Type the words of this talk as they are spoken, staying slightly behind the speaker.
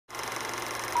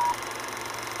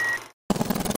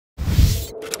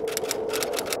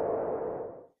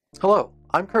Hello,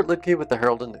 I'm Kurt Liedtke with the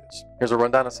Herald and News. Here's a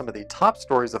rundown of some of the top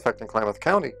stories affecting Klamath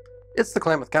County. It's the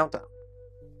Klamath Countdown.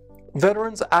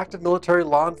 Veterans, active military,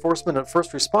 law enforcement, and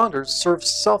first responders serve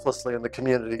selflessly in the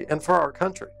community and for our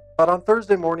country. But on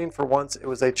Thursday morning, for once, it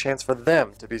was a chance for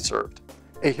them to be served.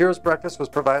 A hero's breakfast was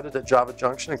provided at Java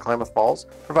Junction in Klamath Falls,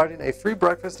 providing a free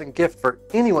breakfast and gift for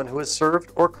anyone who has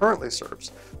served or currently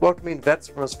serves, welcoming vets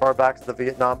from as far back as the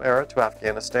Vietnam era to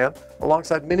Afghanistan,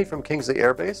 alongside many from Kingsley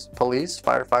Air Base, police,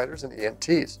 firefighters, and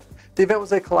EMTs. The event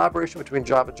was a collaboration between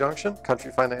Java Junction,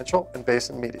 Country Financial, and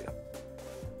Basin Media.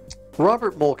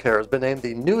 Robert Mulcair has been named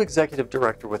the new executive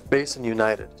director with Basin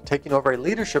United, taking over a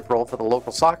leadership role for the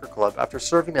local soccer club after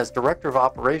serving as director of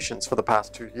operations for the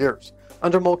past 2 years.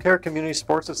 Under Mulcair, community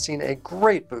sports have seen a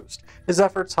great boost, his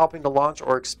efforts helping to launch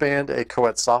or expand a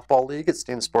co-ed softball league at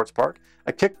Steen Sports Park,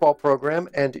 a kickball program,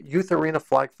 and youth arena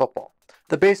flag football.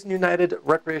 The Basin United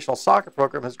recreational soccer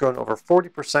program has grown over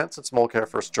 40% since Mulcair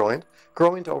first joined,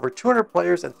 growing to over 200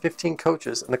 players and 15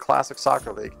 coaches in the Classic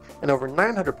Soccer League and over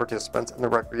 900 participants in the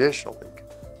Recreational League.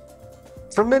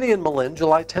 For many in Malin,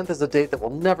 July 10th is a date that will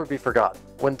never be forgotten,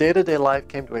 when day-to-day life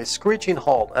came to a screeching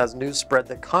halt as news spread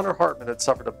that Connor Hartman had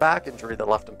suffered a back injury that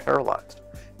left him paralyzed.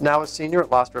 Now a senior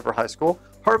at Lost River High School,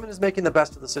 Hartman is making the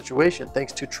best of the situation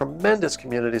thanks to tremendous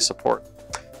community support.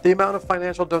 The amount of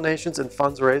financial donations and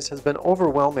funds raised has been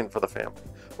overwhelming for the family,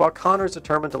 while Connor is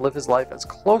determined to live his life as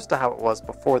close to how it was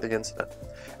before the incident.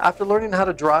 After learning how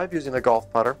to drive using a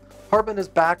golf putter, Hartman is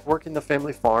back working the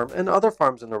family farm and other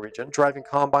farms in the region, driving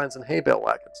combines and hay bale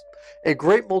wagons. A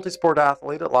great multi-sport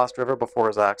athlete at Lost River before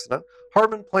his accident,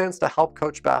 Hartman plans to help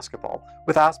coach basketball,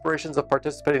 with aspirations of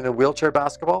participating in wheelchair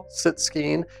basketball, sit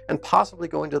skiing, and possibly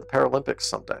going to the Paralympics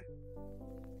someday.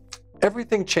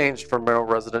 Everything changed for Merrill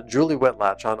resident Julie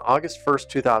Whitlatch on August 1,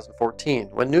 2014,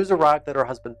 when news arrived that her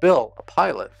husband Bill, a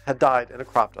pilot, had died in a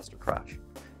crop duster crash.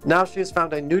 Now she has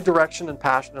found a new direction and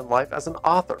passion in life as an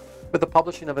author, with the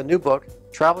publishing of a new book,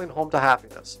 Traveling Home to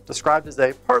Happiness, described as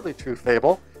a partly true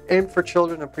fable aimed for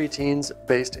children and preteens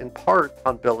based in part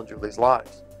on Bill and Julie's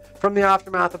lives. From the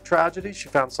aftermath of tragedy, she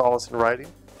found solace in writing,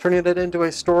 turning it into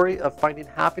a story of finding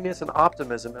happiness and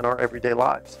optimism in our everyday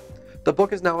lives. The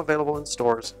book is now available in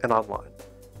stores and online.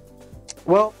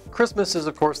 Well, Christmas is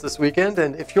of course this weekend,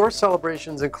 and if your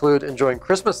celebrations include enjoying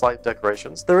Christmas light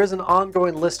decorations, there is an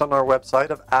ongoing list on our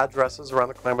website of addresses around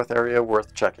the Klamath area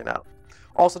worth checking out.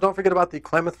 Also, don't forget about the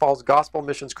Klamath Falls Gospel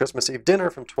Missions Christmas Eve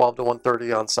dinner from 12 to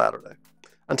 1:30 on Saturday.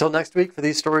 Until next week, for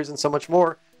these stories and so much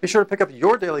more, be sure to pick up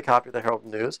your daily copy of the Herald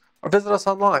News or visit us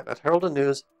online at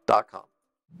heraldandnews.com.